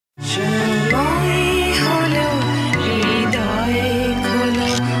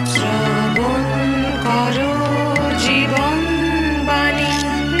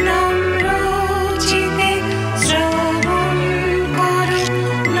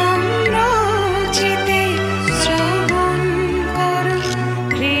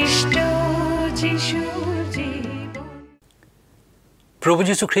প্রভু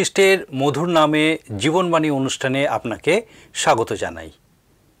যীশু খ্রিস্টের মধুর নামে জীবনবাণী অনুষ্ঠানে আপনাকে স্বাগত জানাই।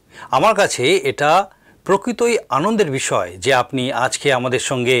 আমার কাছে এটা প্রকৃতই আনন্দের বিষয় যে আপনি আজকে আমাদের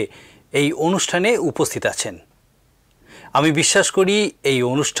সঙ্গে এই অনুষ্ঠানে উপস্থিত আছেন। আমি বিশ্বাস করি এই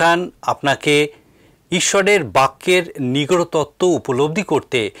অনুষ্ঠান আপনাকে ঈশ্বরের বাক্যের নিগূঢ় তত্ত্ব উপলব্ধি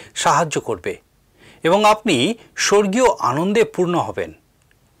করতে সাহায্য করবে এবং আপনি স্বর্গীয় আনন্দে পূর্ণ হবেন,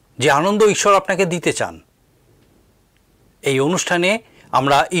 যে আনন্দ ঈশ্বর আপনাকে দিতে চান। এই অনুষ্ঠানে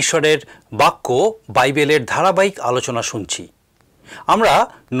আমরা ঈশ্বরের বাক্য বাইবেলের ধারাবাহিক আলোচনা শুনছি। আমরা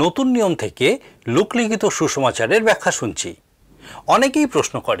নতুন নিয়ম থেকে লোকলিখিত সুসমাচারের ব্যাখ্যা শুনছি। অনেকেই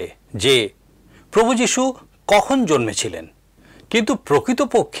প্রশ্ন করে যে প্রভু যীশু কখন জন্মেছিলেন, কিন্তু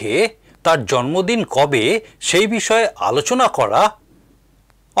প্রকৃতপক্ষে তার জন্মদিন কবে সেই বিষয়ে আলোচনা করা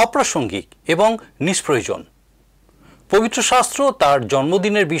অপ্রাসঙ্গিক এবং নিষ্প্রয়োজন। পবিত্র শাস্ত্র তার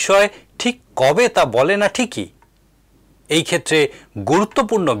জন্মদিনের বিষয় ঠিক কবে তা বলে না ঠিকই। এই ক্ষেত্রে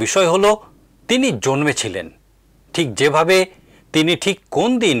গুরুত্বপূর্ণ বিষয় হল তিনি জন্মেছিলেন, ঠিক যেভাবে তিনি ঠিক কোন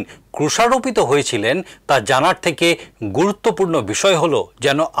দিন ক্রুশারোপিত হয়েছিলেন তা জানার থেকে গুরুত্বপূর্ণ বিষয় হল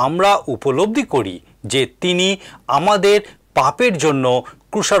যেন আমরা উপলব্ধি করি যে তিনি আমাদের পাপের জন্য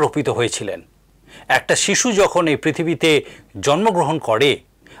ক্রুশারোপিত হয়েছিলেন। একটা শিশু যখন এই পৃথিবীতে জন্মগ্রহণ করে,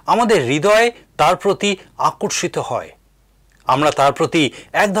 আমাদের হৃদয় তার প্রতি আকর্ষিত হয়। আমরা তার প্রতি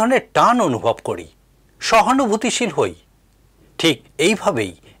এক ধরনের টান অনুভব করি, সহানুভূতিশীল হই। ঠিক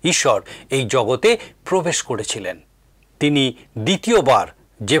এইভাবেই ঈশ্বর এই জগতে প্রবেশ করেছিলেন। তিনি দ্বিতীয়বার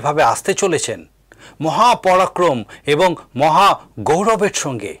যেভাবে আসতে চলেছেন, মহাপরাক্রম এবং মহা গৌরবের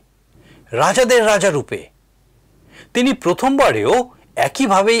সঙ্গে, রাজাদের রাজা রূপে, তিনি প্রথমবারেও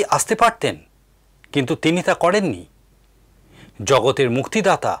একইভাবেই আসতে পারতেন, কিন্তু তিনি তা করেননি। জগতের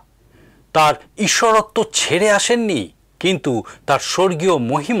মুক্তিদাতা তার ঈশ্বরত্ব ছেড়ে আসেননি, কিন্তু তার স্বর্গীয়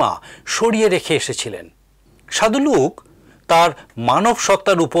মহিমা সরিয়ে রেখে এসেছিলেন। সাধু লূক তার মানব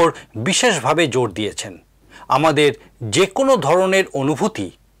সত্তার উপর বিশেষভাবে জোর দিয়েছেন। আমাদের যে কোনো ধরনের অনুভূতি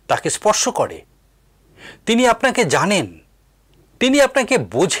তাকে স্পর্শ করে। তিনি আপনাকে জানেন, তিনি আপনাকে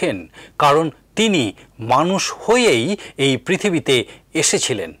বোঝেন, কারণ তিনি মানুষ হয়েই এই পৃথিবীতে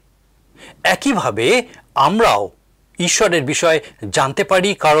এসেছিলেন। একইভাবে আমরাও ঈশ্বরের বিষয়ে জানতে পারি,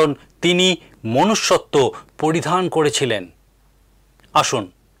 কারণ তিনি মনুষ্যত্ব পরিধান করেছিলেন। আসুন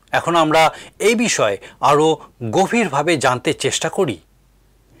এখন আমরা এই বিষয়ে আরও গভীরভাবে জানতে চেষ্টা করি।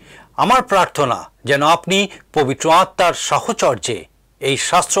 আমার প্রার্থনা যেন আপনি পবিত্র আত্মার সাহচর্যে এই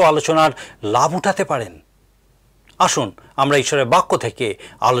শাস্ত্র আলোচনার লাভ উঠাতে পারেন। আসুন আমরা ঈশ্বরের বাক্য থেকে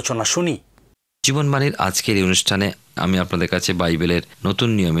আলোচনা শুনি। জীবনবাণীর আজকের এই অনুষ্ঠানে আমি আপনাদের কাছে বাইবেলের নতুন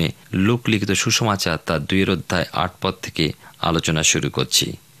নিয়মে লূক লিখিত সুসমাচার তার 2 অধ্যায় 8 পদ থেকে আলোচনা শুরু করছি।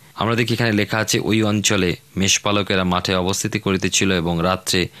 আমরা দেখি এখানে লেখা আছে, ওই অঞ্চলে মেষপালকেরা মাঠে অবস্থিতি করিতেছিল এবং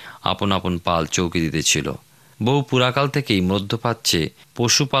রাত্রে আপন আপন পাল চৌকি দিতেছিল। বহু পুরাকাল থেকেই মধ্যপ্রাচ্যে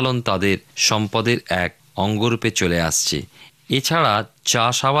পশুপালন তাদের সম্পদের এক অঙ্গরূপে চলে আসছে। এছাড়া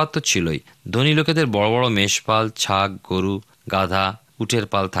চাষাবাদ তো ছিলই। ধনী লোকেদের বড় বড় মেষপাল, ছাগ, গরু, গাধা, উটের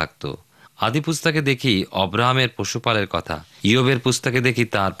পাল থাকত। আদি পুস্তকে দেখি অব্রাহামের পশুপালের কথা, ইয়োবের পুস্তকে দেখি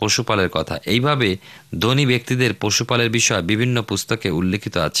তার পশুপালের কথা। এইভাবে ধনী ব্যক্তিদের পশুপালের বিষয় বিভিন্ন পুস্তকে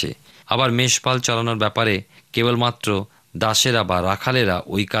উল্লেখিত আছে। আবার মেষপাল চালানোর ব্যাপারে কেবলমাত্র দাসেরা বা রাখালেরা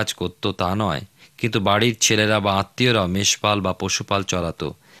ওই কাজ করত তা নয়, কিন্তু বাড়ির ছেলেরা বা আত্মীয়রাও মেষপাল বা পশুপাল চড়াতো।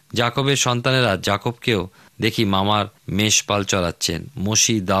 যাকবের সন্তানেরা যাকবকেও দেখি মামার মেষপাল চড়াচ্ছেন।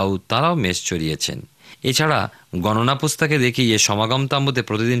 মসি, দাউদ তারাও মেষ চড়িয়েছেন। এছাড়া গণনা পুস্তকে দেখি যে সমাগম তাম্বুতে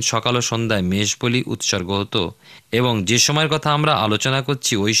প্রতিদিন সকাল ও সন্ধ্যায় মেষ বলি উৎসর্গ হতো, এবং যে সময়ের কথা আমরা আলোচনা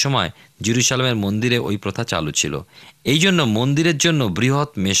করছি ওই সময় জেরুজালেমের মন্দিরে ওই প্রথা চালু ছিল। এই জন্য মন্দিরের জন্য বৃহৎ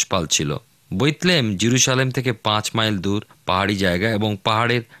মেষপাল ছিল। বেথলেহেম জেরুজালেম থেকে 5 মাইল দূর, পাহাড়ি জায়গা এবং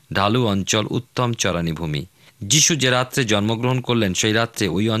পাহাড়ের ঢালু অঞ্চল, উত্তম চরানি ভূমি। যিশু যে রাত্রে জন্মগ্রহণ করলেন সেই রাত্রে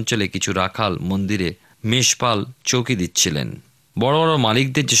ওই অঞ্চলে কিছু রাখাল মন্দিরে মেষপাল চৌকি দিচ্ছিলেন। বড় বড়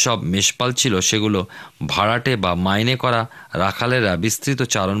মালিকদের যেসব মেষপাল ছিল সেগুলো ভাড়াটে বা মাইনে করা রাখালেরা বিস্তৃত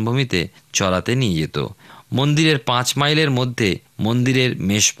চারণভূমিতে চড়াতে নিয়ে যেত। মন্দিরের 5 মাইলের মধ্যে মন্দিরের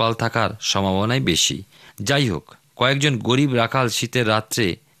মেষপাল থাকার সম্ভাবনাই বেশি। যাই হোক, কয়েকজন গরিব রাখাল শীতের রাত্রে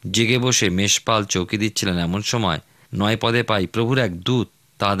জেগে বসে মেষপাল চৌকি দিচ্ছিলেন। এমন সময় 9 পদে পাই প্রভুর এক দূত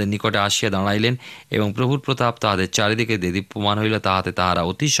তাহাদের নিকটে আসিয়া দাঁড়াইলেন এবং প্রভুর প্রতাপ তাহাদের চারিদিকে দেদীপ্যমান হইল। তাহাতে তাহারা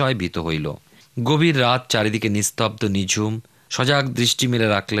অতিশয় ভীত হইল। গভীর রাত, চারিদিকে নিস্তব্ধ, নিঝুম। সজাগ দৃষ্টি মেলে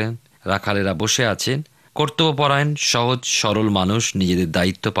রাখলেন। রাখালেরা বসে আছেন। কর্তব্যপরায়ণ, সহজ সরল মানুষ নিজেদের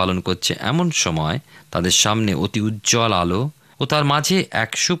দায়িত্ব পালন করছে। এমন সময় তাদের সামনে অতি উজ্জ্বল আলো ও তার মাঝে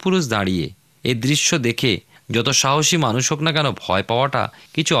 100 পুরুষ দাঁড়িয়ে। এই দৃশ্য দেখে যত সাহসী মানুষ হোক না কেন ভয় পাওয়াটা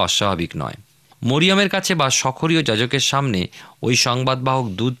কিছু অস্বাভাবিক নয়। মরিয়মের কাছে বা সখরীয় যাজকের সামনে ওই সংবাদবাহক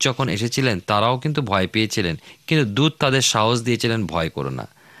দূত যখন এসেছিলেন তারাও কিন্তু ভয় পেয়েছিলেন, কিন্তু দূত তাদের সাহস দিয়েছিলেন, ভয় করো না।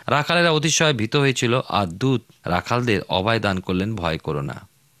 রাখালেরা অতিশয় ভীত হয়েছিল, আর দূত রাখালদের অভয় দান করলেন, ভয় করো না।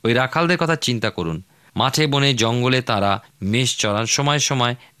 ওই রাখালদের কথা চিন্তা করুন। মাঠে বনে জঙ্গলে তারা মেষ চড়ান, সময়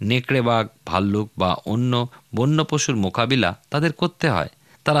সময় নেকড়ে, বাঘ, ভাল্লুক বা অন্য বন্য পশুর মোকাবিলা তাদের করতে হয়।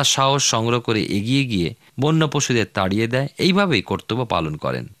 তারা সাহস সংগ্রহ করে এগিয়ে গিয়ে বন্য পশুদের তাড়িয়ে দেয়, এইভাবেই কর্তব্য পালন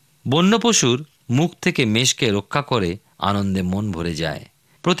করেন। বন্য পশুর মুখ থেকে মেষকে রক্ষা করে আনন্দে মন ভরে যায়।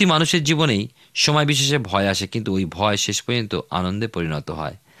 প্রতি মানুষের জীবনেই সময় বিশেষে ভয় আসে, কিন্তু ওই ভয় শেষ পর্যন্ত আনন্দে পরিণত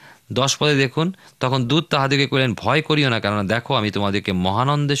হয়। 10 পদে দেখুন, তখন দূত তাহাদেরকে কইলেন, ভয় করিও না, কেননা দেখো আমি তোমাদেরকে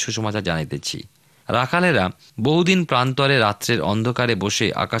মহানন্দের সুসমাচার জানাইতেছি। রাখালেরা বহুদিন প্রান্তরে রাত্রের অন্ধকারে বসে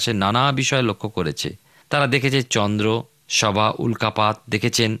আকাশের নানা বিষয় লক্ষ্য করেছে। তারা দেখেছে চন্দ্র সভা উল্কাপাত,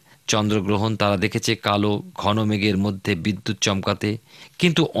 দেখেছেন চন্দ্রগ্রহণ, তারা দেখেছে কালো ঘন মেঘের মধ্যে বিদ্যুৎ চমকাতে।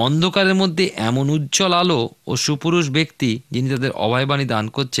 কিন্তু অন্ধকারের মধ্যে এমন উজ্জ্বল আলো ও সুপুরুষ ব্যক্তি যিনি তাদের অভয়বাণী দান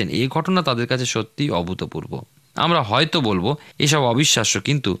করছেন, এই ঘটনা তাদের কাছে সত্যি অভূতপূর্ব। আমরা হয়তো বলবো এসব অবিশ্বাস্য,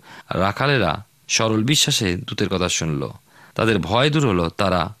 কিন্তু রাখালেরা সরল বিশ্বাসে দূতের কথা শুনল, তাদের ভয় দূর হলো,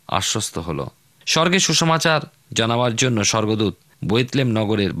 তারা আশ্বস্ত হলো। স্বর্গে সুসমাচার জানাবার জন্য স্বর্গদূত বৈতলেম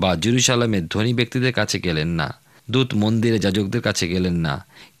নগরের বা জেরুজালেমের ধনী ব্যক্তিদের কাছে গেলেন না। দূত মন্দিরে যাজকদের কাছে গেলেন না,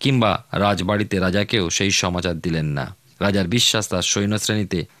 কিংবা রাজবাড়িতে রাজাকেও সেই সমাচার দিলেন না। রাজার বিশ্বাস তার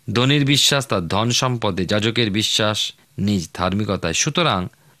সৈন্যশ্রেণীতে, ধনীর বিশ্বাস তার ধন সম্পদে, যাজকের বিশ্বাস নিজ ধার্মিকতায়। সুতরাং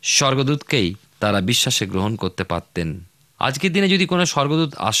স্বর্গদূতকেই তারা বিশ্বাসে গ্রহণ করতে পারতেন। আজকের দিনে যদি কোনো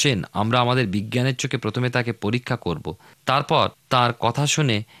স্বর্গদূত আসেন, আমরা আমাদের বিজ্ঞানের চোখে প্রথমে তাকে পরীক্ষা করব, তারপর তার কথা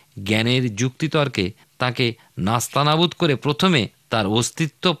শুনে জ্ঞানের যুক্তিতর্কে তাকে নাস্তানাবুদ করে প্রথমে তার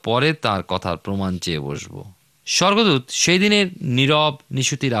অস্তিত্ব, পরে তার কথার প্রমাণ চেয়ে বসব। স্বর্গদূত সেই দিনের নীরব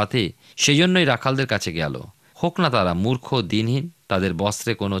নিশুতি রাতে সেই জন্যই রাখালদের কাছে গেল। হোক না তারা মূর্খ, দিনহীন, তাদের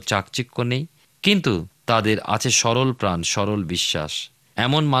বস্ত্রে কোনো চাকচিক্য নেই, কিন্তু তাদের আছে সরল প্রাণ, সরল বিশ্বাস।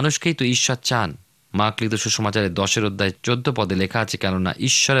 এমন মানুষকেই তো ঈশ্বর চান। মার্ক লিখিত সুসমাচারের 10 অধ্যায় 14 পদে লেখা আছে, কেননা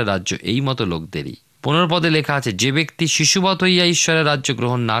ঈশ্বরের রাজ্য এই মতো লোকদেরই। 15 পদে লেখা আছে, যে ব্যক্তি শিশুবৎ হইয়া ঈশ্বরের রাজ্য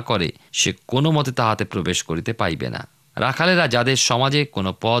গ্রহণ না করে, সে কোনো মতে তাহাতে প্রবেশ করিতে পাইবে না। রাখালেরা যাদের সমাজে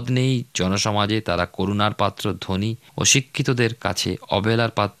কোনো পদ নেই, জনসমাজে তারা করুণার পাত্র, ধনী ও শিক্ষিতদের কাছে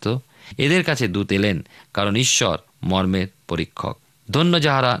অবহেলার পাত্র, এদের কাছে দূত এলেন, কারণ ঈশ্বর মর্মের পরীক্ষক। ধন্য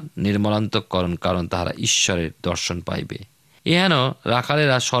যাহারা নির্মলান্তকরণ, কারণ তাহারা ঈশ্বরের দর্শন পাইবে। এহেন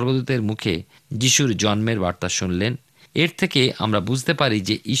রাখালেরা স্বর্গদূতের মুখে যিশুর জন্মের বার্তা শুনলেন। এর থেকে আমরা বুঝতে পারি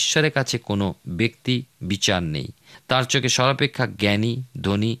যে ঈশ্বরের কাছে কোনো ব্যক্তি বিচার নেই। তার চোখে সর্বাপেক্ষা জ্ঞানী,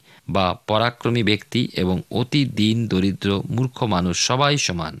 ধনী বা পরাক্রমী ব্যক্তি এবং অতি দীন, দরিদ্র, মূর্খ মানুষ সবাই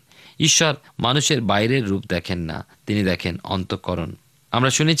সমান। ঈশ্বর মানুষের বাইরের রূপ দেখেন না, তিনি দেখেন অন্তঃকরণ।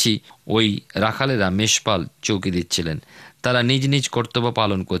 আমরা শুনেছি ওই রাখালেরা মেষপাল চৌকি দিচ্ছিলেন, তারা নিজ নিজ কর্তব্য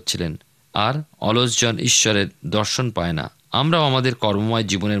পালন করছিলেন, আর অলসজন ঈশ্বরের দর্শন পায় না। আমরাও আমাদের কর্মময়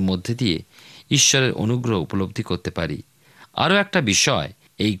জীবনের মধ্যে দিয়ে ঈশ্বরের অনুগ্রহ উপলব্ধি করতে পারি। আরও একটা বিষয়,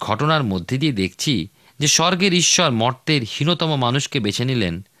 এই ঘটনার মধ্যে দিয়ে দেখছি যে স্বর্গের ঈশ্বর মর্তের হীনতম মানুষকে বেছে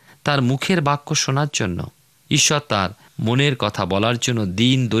নিলেন তার মুখের বাক্য শোনার জন্য। ঈশ্বর তার মনের কথা বলার জন্য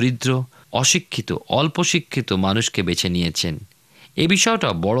দীন, দরিদ্র, অশিক্ষিত, অল্প শিক্ষিত মানুষকে বেছে নিয়েছেন। এই বিষয়টা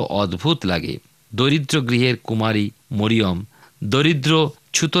বড় অদ্ভুত লাগে। দরিদ্র গৃহের কুমারী মরিয়ম, দরিদ্র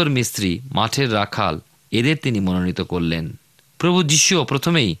ছুতোর মিস্ত্রি, মাঠের রাখাল, এদের তিনি মনোনীত করলেন। প্রভু যিশুও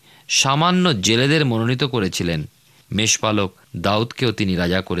প্রথমেই সামান্য জেলেদের মনোনীত করেছিলেন। মেষপালক দাউদকেও তিনি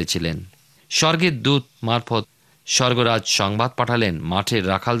রাজা করেছিলেন। স্বর্গের দূত মারফত স্বর্গরাজ সংবাদ পাঠালেন মাঠের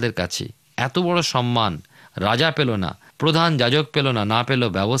রাখালদের কাছে। এত বড় সম্মান রাজা পেল না, প্রধান যাজক পেল না, না পেল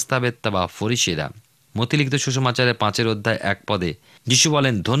ব্যবস্থাবেত্তা বা ফরিসেরা। মতিলিখিত সুসমাচারের 5 অধ্যায় 1 পদে যিশু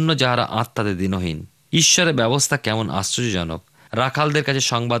বলেন, ধন্য যাহারা আত্মাতে দীনহীন। ঈশ্বরের ব্যবস্থা কেমন আশ্চর্যজনক। রাখালদের কাছে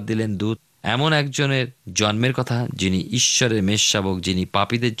সংবাদ দিলেন দূত এমন একজনের জন্মের কথা, যিনি ঈশ্বরের মেষশাবক, যিনি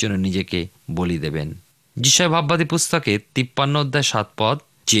পাপীদের জন্য নিজেকে বলি দেবেন। যিশায় ভাববাদী পুস্তকে 53 অধ্যায় 7 পদ,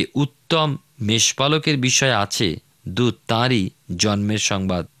 যে উত্তম মেষপালকের বিষয় আছে, দূত তাঁরই জন্মের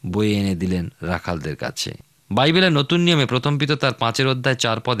সংবাদ বয়ে এনে দিলেন রাখালদের কাছে। বাইবেলের নতুন নিয়মে 1 পিতর তার 5 অধ্যায়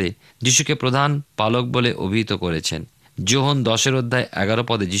 4 পদে যিশুকে প্রধান পালক বলে অভিহিত করেছেন। যোহন 10 অধ্যায় 11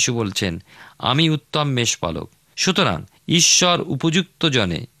 পদে যিশু বলছেন, আমি উত্তম মেষপালক। সুতরাং ঈশ্বর উপযুক্ত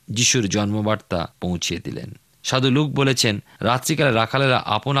জনে যিশুর জন্মবার্তা পৌঁছিয়ে দিলেন। সাধু লুক বলেছেন, রাত্রিকালে রাখালেরা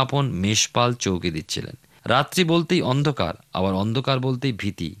আপন আপন মেষপাল চৌকি দিচ্ছিলেন। রাত্রি বলতেই অন্ধকার, আবার অন্ধকার বলতেই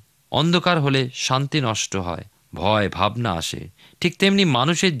ভীতি। অন্ধকার হলে শান্তি নষ্ট হয়, ভয় ভাবনা আসে। ঠিক তেমনি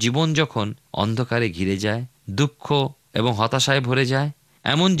মানুষের জীবন যখন অন্ধকারে ঘিরে যায়, দুঃখ এবং হতাশায় ভরে যায়,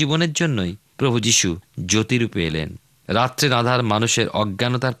 এমন জীবনের জন্যই প্রভু যিশু জ্যোতিরূপে এলেন। রাত্রের আঁধার মানুষের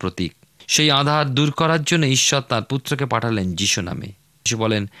অজ্ঞানতার প্রতীক। সেই আঁধার দূর করার জন্য ঈশ্বর তাঁর পুত্রকে পাঠালেন যিশু নামে। যিশু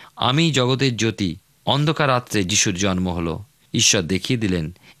বলেন, আমি জগতের জ্যোতি। অন্ধকার রাত্রে যিশুর জন্ম হলো। ঈশ্বর দেখিয়ে দিলেন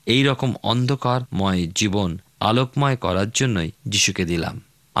এই রকম অন্ধকারময় জীবন আলোকময় করার জন্যই যিশুকে দিলাম।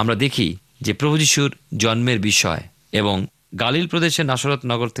 আমরা দেখি যে প্রভু যিশুর জন্মের বিষয় এবং গালিল প্রদেশের নাসরত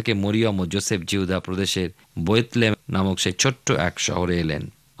নগর থেকে মরিয়ম ও যোসেফ জিহুদা প্রদেশের বেথলেহেম নামক সেই ছোট্ট এক শহরে এলেন।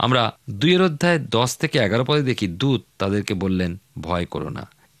 আমরা 2 অধ্যায় 10 থেকে 11 পদে দেখি, দূত তাদেরকে বললেন, ভয় করো না,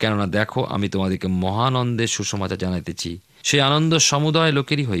 কেননা দেখো আমি তোমাদেরকে মহানন্দের সুসমাচার জানাইতেছি, সেই আনন্দ সমুদয়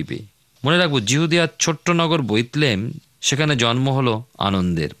লোকেরই হইবে। মনে রাখবো, জিহুদিয়ার ছোট্ট নগর বেথলেহেম, সেখানে জন্ম হলো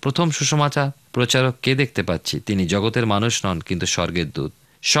আনন্দের। প্রথম সুসমাচার প্রচারক কে দেখতে পাচ্ছি? তিনি জগতের মানুষ নন, কিন্তু স্বর্গের দূত।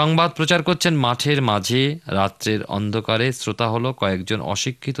 সংবাদ প্রচার করছেন মাঠের মাঝে রাত্রের অন্ধকারে। শ্রোতা হলো কয়েকজন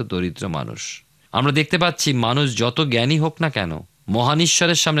অশিক্ষিত দরিদ্র মানুষ। আমরা দেখতে পাচ্ছি মানুষ যত জ্ঞানী হোক না কেন, মহান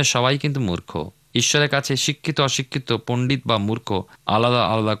ঈশ্বরের সামনে সবাই কিন্তু মূর্খ। ঈশ্বরের কাছে শিক্ষিত অশিক্ষিত, পণ্ডিত বা মূর্খ আলাদা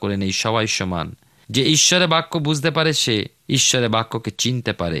আলাদা করে নেই, সবাই সমান। যে ঈশ্বরের বাক্য বুঝতে পারে, সে ঈশ্বরের বাক্যকে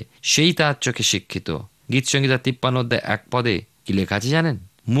চিনতে পারে, সেই তার চোখে শিক্ষিত। গীতসংহিতা 53 অধ্যায় 1 পদে কি লেখা আছে জানেন?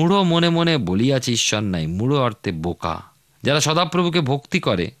 মূঢ় মনে মনে বলিয়াছে ঈশ্বর নাই। মূঢ় অর্থে বোকা। যারা সদাপ্রভুকে ভক্তি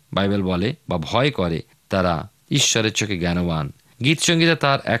করে, বাইবেল বলে, বা ভয় করে, তারা ঈশ্বরের চোখে জ্ঞানবান। গীতসংহিতা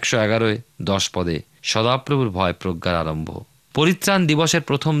তার 111:10 পদে সদাপ্রভুর ভয় প্রজ্ঞার আরম্ভ। পরিত্রাণ দিবসের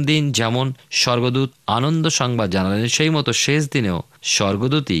প্রথম দিন যেমন স্বর্গদূত আনন্দ সংবাদ জানালেন, সেই মতো শেষ দিনেও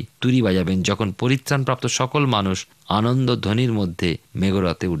স্বর্গদূতই তুরি বাজাবেন, যখন পরিত্রাণপ্রাপ্ত সকল মানুষ আনন্দ ধ্বনির মধ্যে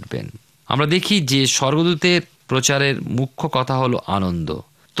মেঘরথে উঠবেন। আমরা দেখি যে স্বর্গদূতের প্রচারের মুখ্য কথা হলো আনন্দ।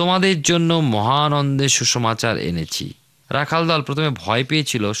 তোমাদের জন্য মহানন্দের সুসমাচার এনেছি। রাখাল দল প্রথমে ভয়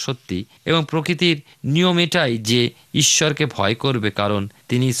পেয়েছিল সত্যি, এবং প্রকৃতির নিয়ম এটাই যে ঈশ্বরকে ভয় করবে, কারণ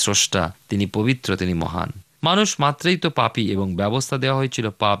তিনি স্রষ্টা, তিনি পবিত্র, তিনি মহান। মানুষ মাত্রেই তো পাপী, এবং ব্যবস্থা দেওয়া হয়েছিল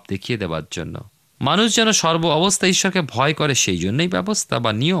পাপ দেখিয়ে দেওয়ার জন্য। মানুষ যেন সর্ব অবস্থায় ঈশ্বরকে ভয় করে, সেই জন্যই ব্যবস্থা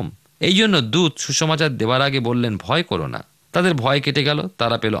বা নিয়ম। এই জন্য দূত সুসমাচার দেওয়ার আগে বললেন, ভয় করো না। তাদের ভয় কেটে গেল,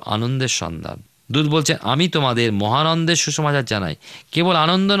 তারা পেল আনন্দের সন্ধান। দূত বলছেন, আমি তোমাদের মহানন্দের সুসমাচার জানাই। কেবল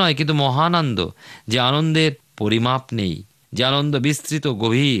আনন্দ নয়, কিন্তু মহানন্দ, যে আনন্দের পরিমাপ নেই, যে আনন্দ বিস্তৃত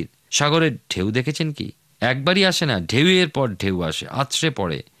গভীর। সাগরের ঢেউ দেখেছেন কি? একবারই আসে না, ঢেউয়ের পর ঢেউ আসে, আছড়ে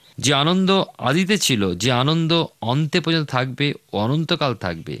পড়ে। যে আনন্দ আদিতে ছিল, যে আনন্দ অন্তে পর্যন্ত থাকবে ও অনন্তকাল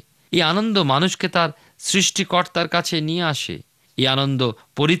থাকবে, এই আনন্দ মানুষকে তার সৃষ্টিকর্তার কাছে নিয়ে আসে। এই আনন্দ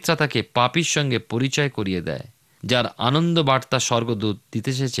পরিত্রাতাকে পাপীর সঙ্গে পরিচয় করিয়ে দেয়। যার আনন্দ বার্তা স্বর্গদূত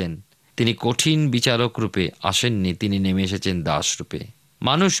দিতে এসেছেন, তিনি কঠিন বিচারক রূপে আসেননি, তিনি নেমে এসেছেন দাস রূপে।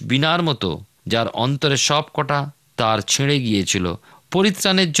 মানুষ বিনার মতো, যার অন্তরে সব কটা তার ছিঁড়ে গিয়েছিল,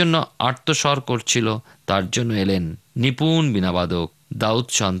 পরিত্রাণের জন্য আর্তস্বর করছিল, তার জন্য এলেন নিপুণ বীণাবাদক, দাউদ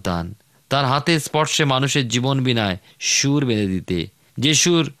সন্তান। তার হাতের স্পর্শে মানুষের জীবন বীণায় সুর বেঁধে দিতে, যে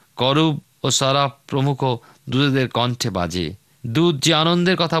সুর করুব ও সারাফ প্রমুখ দূতদের কণ্ঠে বাজে। দূত যে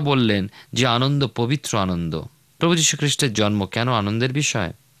আনন্দের কথা বললেন, যে আনন্দ পবিত্র আনন্দ। প্রভু যীশু খ্রিস্টের জন্ম কেন আনন্দের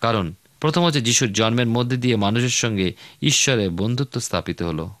বিষয়? কারণ প্রথম হচ্ছে, যিশুর জন্মের মধ্যে দিয়ে মানুষের সঙ্গে ঈশ্বরের বন্ধুত্ব স্থাপিত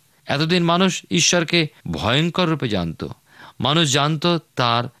হলো। এতদিন মানুষ ঈশ্বরকে ভয়ঙ্কর রূপে জানত। মানুষ জানত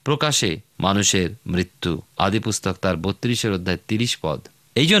তার প্রকাশে মানুষের মৃত্যু। আদিপুস্তক তার 32 অধ্যায় 30 পদ।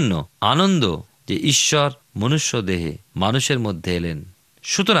 এই জন্য আনন্দ যে ঈশ্বর মনুষ্য দেহে মানুষের মধ্যে এলেন।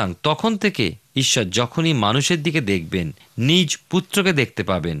 সুতরাং তখন থেকে ঈশ্বর যখনই মানুষের দিকে দেখবেন, নিজ পুত্রকে দেখতে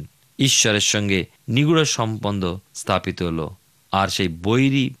পাবেন। ঈশ্বরের সঙ্গে নিগুড় সম্বন্ধ স্থাপিত হলো, আর সেই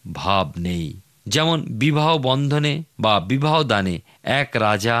বৈরী ভাব নেই। যেমন বিবাহ বন্ধনে বা বিবাহ দানে এক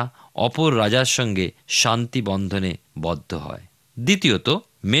রাজা অপর রাজার সঙ্গে শান্তি বন্ধনে বদ্ধ হয়। দ্বিতীয়ত,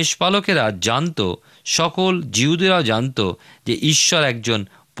 মেষপালকেরা জানত, সকল জিহুদেরাও জানত যে ঈশ্বর একজন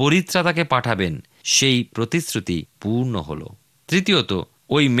পরিত্রাতাকে পাঠাবেন। সেই প্রতিশ্রুতি পূর্ণ হলো। তৃতীয়ত,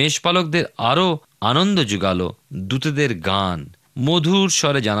 ওই মেষপালকদের আরো আনন্দ জুগালো দূতদের গান। মধুর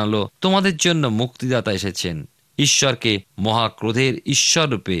স্বরে জানালো, তোমাদের জন্য মুক্তিদাতা এসেছেন। ঈশ্বরকে মহাক্রোধের ঈশ্বর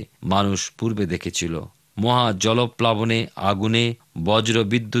রূপে মানুষ পূর্বে দেখেছিল, মহা জলপ্লাবনে, আগুনে, বজ্র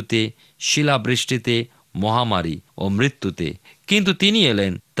বিদ্যুতে, শিলাবৃষ্টিতে, মহামারী ও মৃত্যুতে। কিন্তু তিনি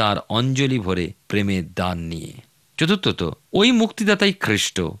এলেন তার অঞ্জলি ভরে প্রেমের দান নিয়ে। চতুর্থত, ওই মুক্তিদাতাই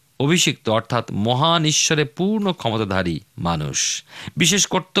খ্রিস্ট, অভিষিক্ত, অর্থাৎ মহান ঈশ্বরের পূর্ণ ক্ষমতাধারী মানুষ, বিশেষ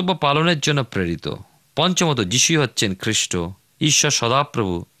কর্তব্য পালনের জন্য প্রেরিত। পঞ্চমত, যিশুই হচ্ছেন খ্রিস্ট, ঈশ্বর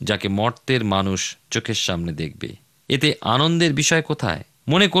সদাপ্রভু, যাকে মর্তের মানুষ চোখের সামনে দেখবে। এতে আনন্দের বিষয় কোথায়?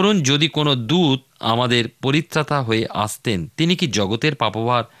 মনে করুন, যদি কোনো দূত আমাদের পরিত্রাতা হয়ে আসতেন, তিনি কি জগতের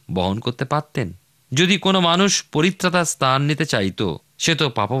পাপভার বহন করতে পারতেন? যদি কোনো মানুষ পরিত্রাতার স্থান নিতে চাইতো, সে তো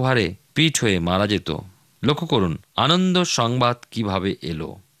পাপভারে পিঠ হয়ে মারা যেত। লক্ষ্য করুন আনন্দ সংবাদ কিভাবে এলো।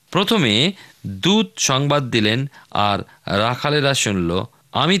 প্রথমে দূত সংবাদ দিলেন, আর রাখালেরা শুনল,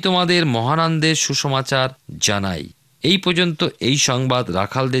 আমি তোমাদের মহানন্দের সুসমাচার জানাই। এই পর্যন্ত এই সংবাদ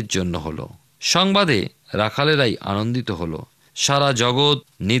রাখালদের জন্য হলো। সংবাদে রাখালেরাই আনন্দিত হলো। সারা জগৎ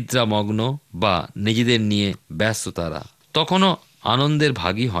নিদ্রামগ্ন বা নিজেদের নিয়ে ব্যস্ত তারা তখনও আনন্দের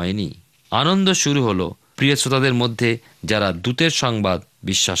ভাগী হয়নি। আনন্দ শুরু হলো প্রিয় শ্রোতাদের মধ্যে যারা দূতের সংবাদ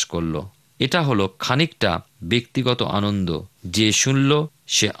বিশ্বাস করল। এটা হলো খানিকটা ব্যক্তিগত আনন্দ। যে শুনল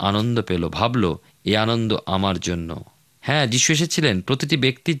সে আনন্দ পেল, ভাবল এ আনন্দ আমার জন্য। হ্যাঁ, যিশু এসেছিলেন প্রতিটি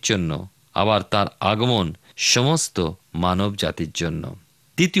ব্যক্তির জন্য, আবার তার আগমন সমস্ত মানব জাতির জন্য।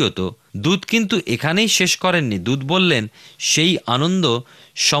 দ্বিতীয়ত, দূত কিন্তু এখানেই শেষ করেননি। দূত বললেন সেই আনন্দ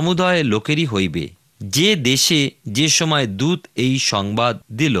সমুদয় লোকেরই হইবে। যে দেশে যে সময় দূত এই সংবাদ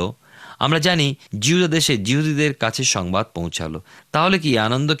দিল, আমরা জানি জিহুদা দেশে জিহুদীদের কাছে সংবাদ পৌঁছালো। তাহলে কি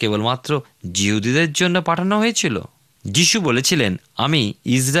আনন্দ কেবলমাত্র জিহুদীদের জন্য পাঠানো হয়েছিল? যিশু বলেছিলেন, আমি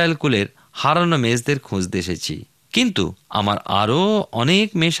ইসরায়েল কুলের হারানো মেষদের খুঁজতে এসেছি, কিন্তু আমার আরও অনেক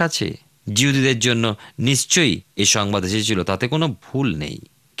মেষ আছে। জিহুদীদের জন্য নিশ্চয়ই এ সংবাদ এসেছিল, তাতে কোনো ভুল নেই।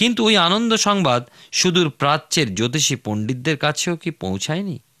 কিন্তু ওই আনন্দ সংবাদ সুদূর প্রাচ্যের জ্যোতিষী পণ্ডিতদের কাছেও কি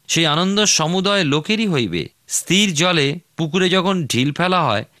পৌঁছায়নি? সেই আনন্দ সমুদয় লোকেরই হইবে। স্থির জলে পুকুরে যখন ঢিল ফেলা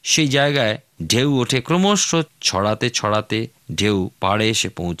হয়, সেই জায়গায় ঢেউ ওঠে, ক্রমশ ছড়াতে ছড়াতে ঢেউ পাড়ে এসে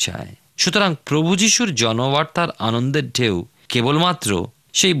পৌঁছায়। সুতরাং প্রভু যিশুর জন্মবার্তার আনন্দের ঢেউ কেবলমাত্র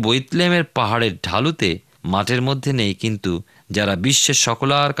সেই বৈতলেমের পাহাড়ের ঢালুতে মাঠের মধ্যে নেই, কিন্তু যারা বিশ্বের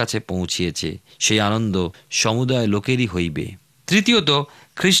সকলার কাছে পৌঁছিয়েছে সেই আনন্দ সমুদয় লোকেরই হইবে। তৃতীয়ত,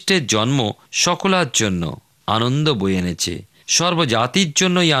 খ্রিস্টের জন্ম সকলার জন্য আনন্দ বয়ে এনেছে। সর্বজাতির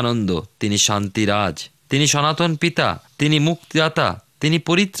জন্যই আনন্দ। তিনি শান্তিরাজ, তিনি সনাতন পিতা, তিনি মুক্তিদাতা, তিনি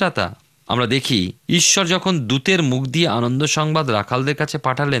পরিত্রাতা। আমরা দেখি ঈশ্বর যখন দূতের মুখ দিয়ে আনন্দ সংবাদ রাখালদের কাছে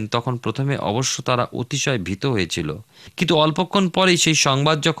পাঠালেন, তখন প্রথমে অবশ্য তারা অতিশয় ভীত হয়েছিল, কিন্তু অল্পক্ষণ পরেই সেই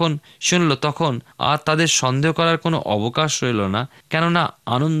সংবাদ যখন শুনল, তখন আর তাদের সন্দেহ করার কোনো অবকাশ রইল না। কেননা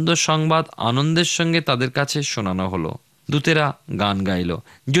আনন্দ সংবাদ আনন্দের সঙ্গে তাদের কাছে শোনানো হলো। দূতেরা গান গাইল।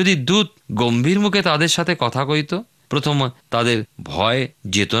 যদি দূত গম্ভীর মুখে তাদের সাথে কথা কইত, প্রথম তাদের ভয়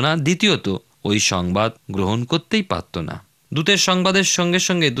যেত না, দ্বিতীয়ত ওই সংবাদ গ্রহণ করতেই পারত না। দূতের সংবাদের সঙ্গে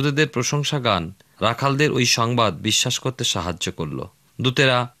সঙ্গে দূতেদের প্রশংসা গান রাখালদের ওই সংবাদ বিশ্বাস করতে সাহায্য করল।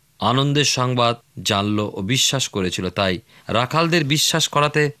 দূতেরা আনন্দের সংবাদ জানল ও বিশ্বাস করেছিল, তাই রাখালদের বিশ্বাস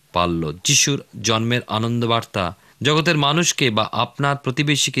করাতে পারল। যিশুর জন্মের আনন্দ বার্তা জগতের মানুষকে বা আপনার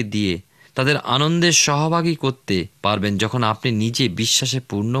প্রতিবেশীকে দিয়ে তাদের আনন্দের সহভাগী করতে পারবেন যখন আপনি নিজে বিশ্বাসে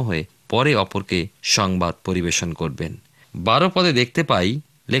পূর্ণ হয়ে পরে অপরকে সংবাদ পরিবেশন করবেন। 12 পদে দেখতে পাই,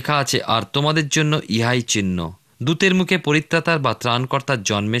 লেখা আছে, আর তোমাদের জন্য ইহাই চিহ্ন। দূতের মুখে পরিত্রাতার বা ত্রাণকর্তার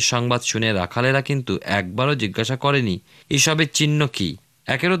জন্মের সংবাদ শুনে রাখালেরা কিন্তু একবারও জিজ্ঞাসা করেনি এসবের চিহ্ন কি।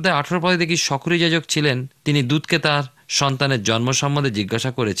 1 অধ্যায় 18 পদে দেখি শখরী যাজক ছিলেন, তিনি দূতকে তার সন্তানের জন্ম সম্বন্ধে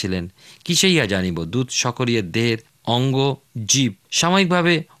জিজ্ঞাসা করেছিলেন। কিসেইয়া জানিব? দূত শখরীয়ের দেহের অঙ্গ জীব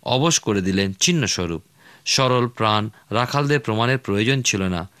সাময়িকভাবে অবশ করে দিলেন চিহ্নস্বরূপ। সরল প্রাণ রাখালদের প্রমাণের প্রয়োজন ছিল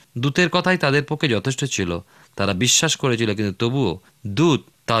না, দূতের কথাই তাদের পক্ষে যথেষ্ট ছিল। তারা বিশ্বাস করেছিল, কিন্তু তবুও দূত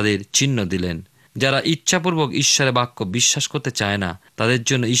তাদের চিহ্ন দিলেন। যারা ইচ্ছাপূর্বক ঈশ্বরের বাক্য বিশ্বাস করতে চায় না, তাদের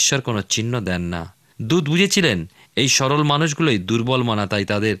জন্য ঈশ্বর কোনো চিহ্ন দেন না। দূত বুঝেছিলেন এই সরল মানুষগুলোই দুর্বল মানা, তাই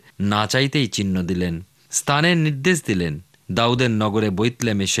তাদের না চাইতেই চিহ্ন দিলেন। স্থানের নির্দেশ দিলেন। দাউদের নগরে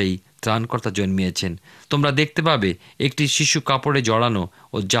বৈতলেমে সেই ত্রাণকর্তা জন্মিয়েছেন। তোমরা দেখতে পাবে একটি শিশু কাপড়ে জড়ানো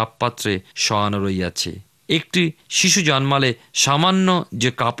ও জাপপাত্রে শোয়ানো রইয়াছে। একটি শিশু জন্মালে সামান্য যে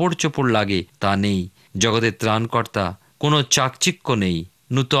কাপড় চোপড় লাগে তা নেই। জগতের ত্রাণকর্তা, কোনো চাকচিক্য নেই।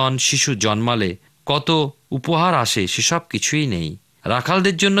 নূতন শিশু জন্মালে কত উপহার আসে, সেসব কিছুই নেই।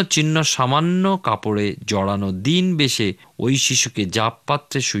 রাখালদের জন্য চিহ্ন সামান্য কাপড়ে জড়ানো দিন বেশে ওই শিশুকে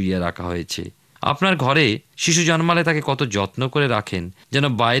জাপপাত্রে শুইয়ে রাখা হয়েছে। আপনার ঘরে শিশু জন্মালে তাকে কত যত্ন করে রাখেন, যেন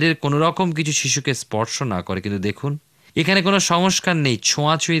বাইরের কোনো রকম কিছু শিশুকে স্পর্শ না করে। কিন্তু দেখুন, এখানে কোনো সংস্কার নেই,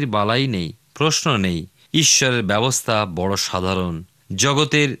 ছোঁয়াছুঁয়ির বালাই নেই, প্রশ্ন নেই। ঈশ্বরের ব্যবস্থা বড় সাধারণ।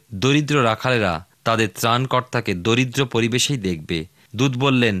 জগতের দরিদ্র রাখালেরা তাদের ত্রাণকর্তাকে দরিদ্র পরিবেশেই দেখবে। দূত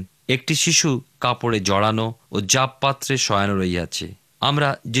বললেন, একটি শিশু কাপড়ে জড়ানো ও জাপপাত্রে শয়ানো রইয়াছে। আমরা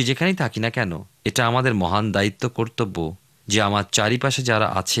যে যেখানেই থাকি না কেন, এটা আমাদের মহান দায়িত্ব, কর্তব্য যে আমার চারিপাশে যারা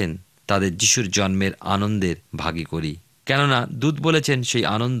আছেন তাদের যিশুর জন্মের আনন্দের ভাগী করি। কেননা দূত বলেছেন সেই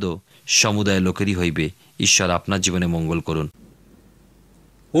আনন্দ সমুদায় লোকেরই হইবে। ঈশ্বর আপনার জীবনে মঙ্গল করুন।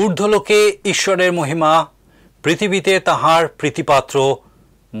 ঊর্ধ্বলোকে ঈশ্বরের মহিমা, পৃথিবীতে তাহার প্রীতিপাত্র,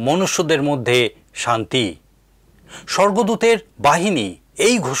 মনুষ্যদের মধ্যে শান্তি। স্বর্গদূতের বাহিনী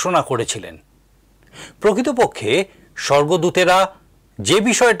এই ঘোষণা করেছিলেন। প্রকৃতপক্ষে স্বর্গদূতেরা যে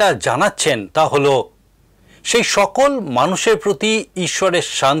বিষয়টা জানাচ্ছেন তা হল সেই সকল মানুষের প্রতি ঈশ্বরের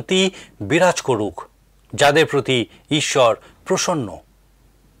শান্তি বিরাজ করুক যাদের প্রতি ঈশ্বর প্রসন্ন।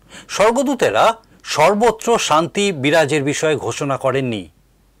 স্বর্গদূতেরা সর্বত্র শান্তি বিরাজের বিষয়ে ঘোষণা করেননি।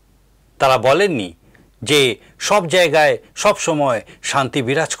 তারা বলেননি যে সব জায়গায় সব সময় শান্তি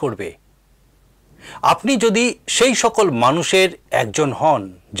বিরাজ করবে। আপনি যদি সেই সকল মানুষের একজন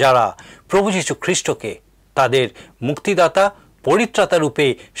হন যারা প্রভু যীশু খ্রিস্টকে তাদের মুক্তিদাতা পরিত্রাতা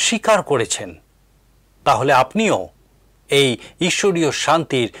রূপে স্বীকার করেছেন, তাহলে আপনিও এই ঈশ্বরীয়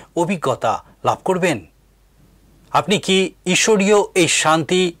শান্তির অভিজ্ঞতা লাভ করবেন। আপনি কি ঈশ্বরীয় এই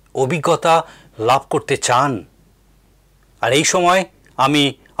শান্তি অভিজ্ঞতা লাভ করতে চান? আর এই সময়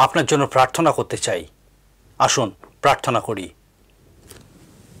আমি আপনার জন্য প্রার্থনা করতে চাই। আসুন প্রার্থনা করি।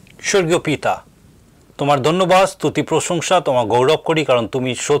 স্বর্গীয় পিতা, তোমার ধন্যবাদ, স্তুতি, প্রশংসা, তোমার গৌরব করি, কারণ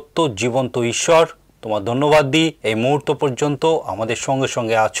তুমি সত্য জীবন্ত ঈশ্বর। তোমার ধন্যবাদ দিই এই মুহূর্ত পর্যন্ত আমাদের সঙ্গে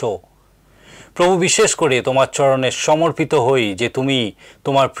সঙ্গে আছো। প্রভু, বিশেষ করে তোমার চরণে সমর্পিত হই যে তুমি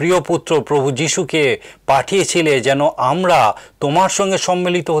তোমার প্রিয় পুত্র প্রভু যিশুকে পাঠিয়েছিলে যেন আমরা তোমার সঙ্গে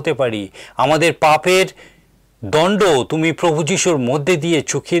সম্মিলিত হতে পারি। আমাদের পাপের দণ্ড তুমি প্রভু যিশুর মধ্যে দিয়ে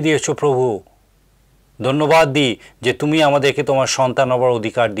চুকিয়ে দিয়েছো। প্রভু, ধন্যবাদ দিই যে তুমি আমাদেরকে তোমার সন্তান হবার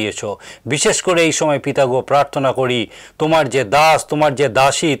অধিকার দিয়েছ। বিশেষ করে এই সময় পিতাগো প্রার্থনা করি, তোমার যে দাস, তোমার যে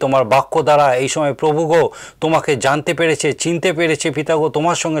দাসী, তোমার বাক্য দ্বারা এই সময় প্রভুগো তোমাকে জানতে পেরেছে, চিনতে পেরেছে, পিতাগো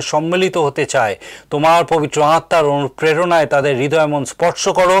তোমার সঙ্গে সম্মিলিত হতে চায়। তোমার পবিত্র আত্মার অনুপ্রেরণায় তাদের হৃদয় মন স্পর্শ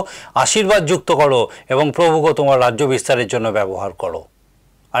করো, আশীর্বাদ যুক্ত করো এবং প্রভুগো তোমার রাজ্য বিস্তারের জন্য ব্যবহার করো।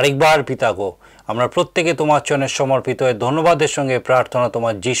 আরেকবার পিতাগো, আমরা প্রত্যেকে তোমার চরণে সমর্পিত হয়ে ধন্যবাদের সঙ্গে প্রার্থনা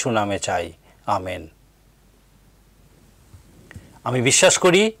তোমার যিশু নামে চাই। আমেন। আমি বিশ্বাস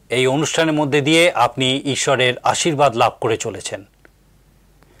করি এই অনুষ্ঠানের মধ্যে দিয়ে আপনি ঈশ্বরের আশীর্বাদ লাভ করে চলেছেন।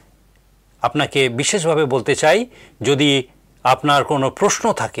 আপনাকে বিশেষভাবে বলতে চাই, যদি আপনার কোনো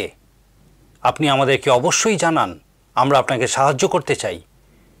প্রশ্ন থাকে আপনি আমাদেরকে অবশ্যই জানান, আমরা আপনাকে সাহায্য করতে চাই।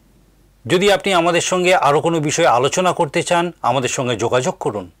 যদি আপনি আমাদের সঙ্গে আরও কোনো বিষয়ে আলোচনা করতে চান, আমাদের সঙ্গে যোগাযোগ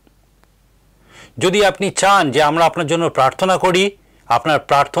করুন। যদি আপনি চান যে আমরা আপনার জন্য প্রার্থনা করি, আপনার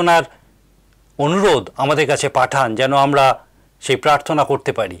প্রার্থনার অনুরোধ আমাদের কাছে পাঠান যেন আমরা সেই প্রার্থনা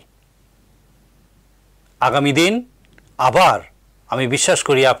করতে পারি। আগামী দিন আবার আমি বিশ্বাস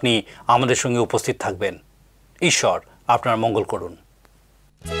করি আপনি আমাদের সঙ্গে উপস্থিত থাকবেন। ঈশ্বর আপনার মঙ্গল করুন।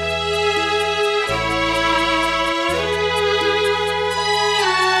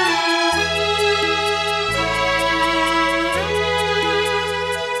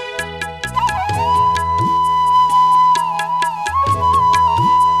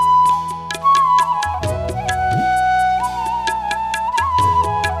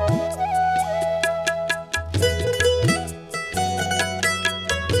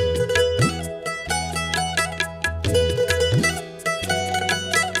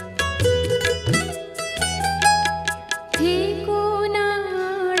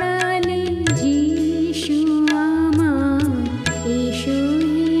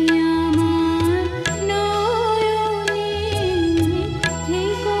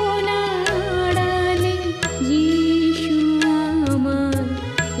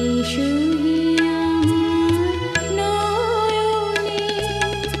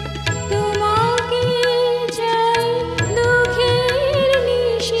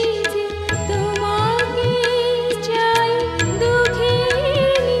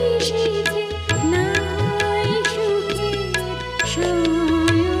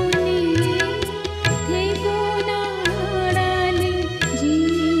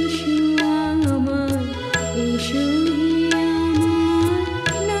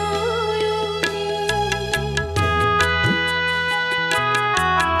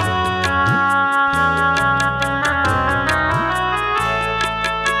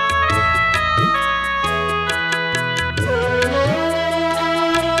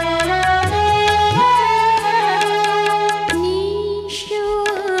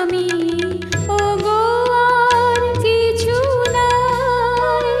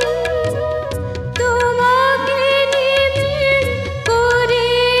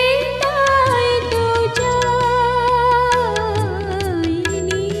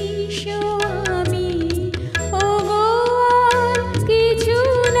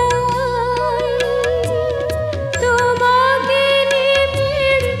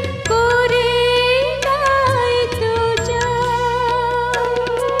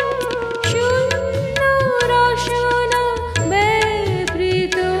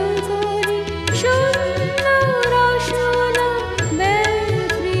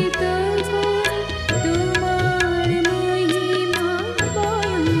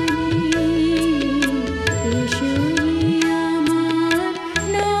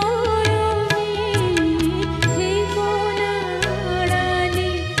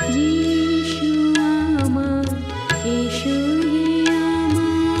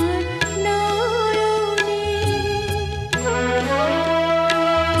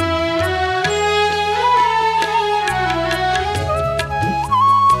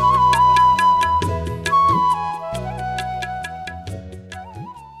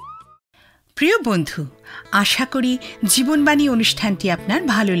 প্রিয় বন্ধু, আশা করি জীবনবাণী অনুষ্ঠানটি আপনার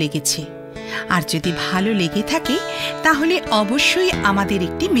ভালো লেগেছে। আর যদি ভালো লেগে থাকে তাহলে অবশ্যই আমাদের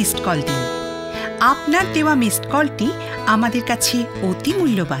একটি মিসড কল দিন। আপনার দেওয়া মিসড কলটি আমাদের কাছে অতি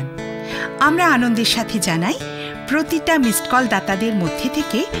মূল্যবান। আমরা আনন্দের সাথে জানাই, প্রতিটা মিসড কল দাতাদের মধ্যে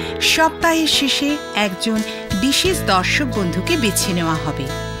থেকে সপ্তাহের শেষে একজন বিশেষ দর্শক বন্ধুকে বেছে নেওয়া হবে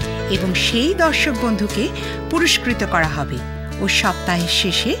এবং সেই দর্শক বন্ধুকে পুরস্কৃত করা হবে ও সপ্তাহের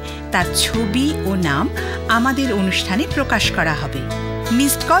শেষে তার ছবি ও নাম আমাদের অনুষ্ঠানে প্রকাশ করা হবে।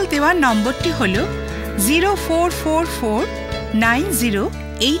 মিসড কল দেওয়ার নম্বরটি হল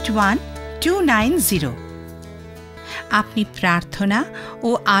 044490812990। আপনি প্রার্থনা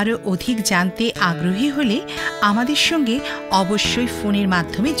ও আরও অধিক জানতে আগ্রহী হলে আমাদের সঙ্গে অবশ্যই ফোনের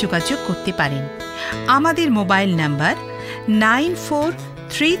মাধ্যমে যোগাযোগ করতে পারেন। আমাদের মোবাইল নাম্বার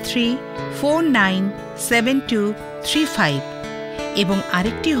 9433497235 এবং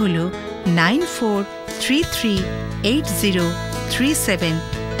আরেকটি হল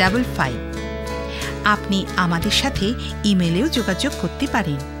 9433803755। আপনি আমাদের সাথে ইমেলেও যোগাযোগ করতে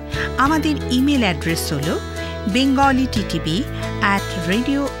পারেন। আমাদের ইমেল অ্যাড্রেস হল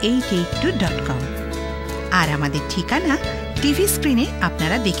bengali@radio882.com। আর আমাদের ঠিকানা টিভি স্ক্রিনে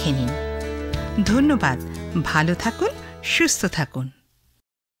আপনারা দেখে নিন। ধন্যবাদ। ভালো থাকুন, সুস্থ থাকুন।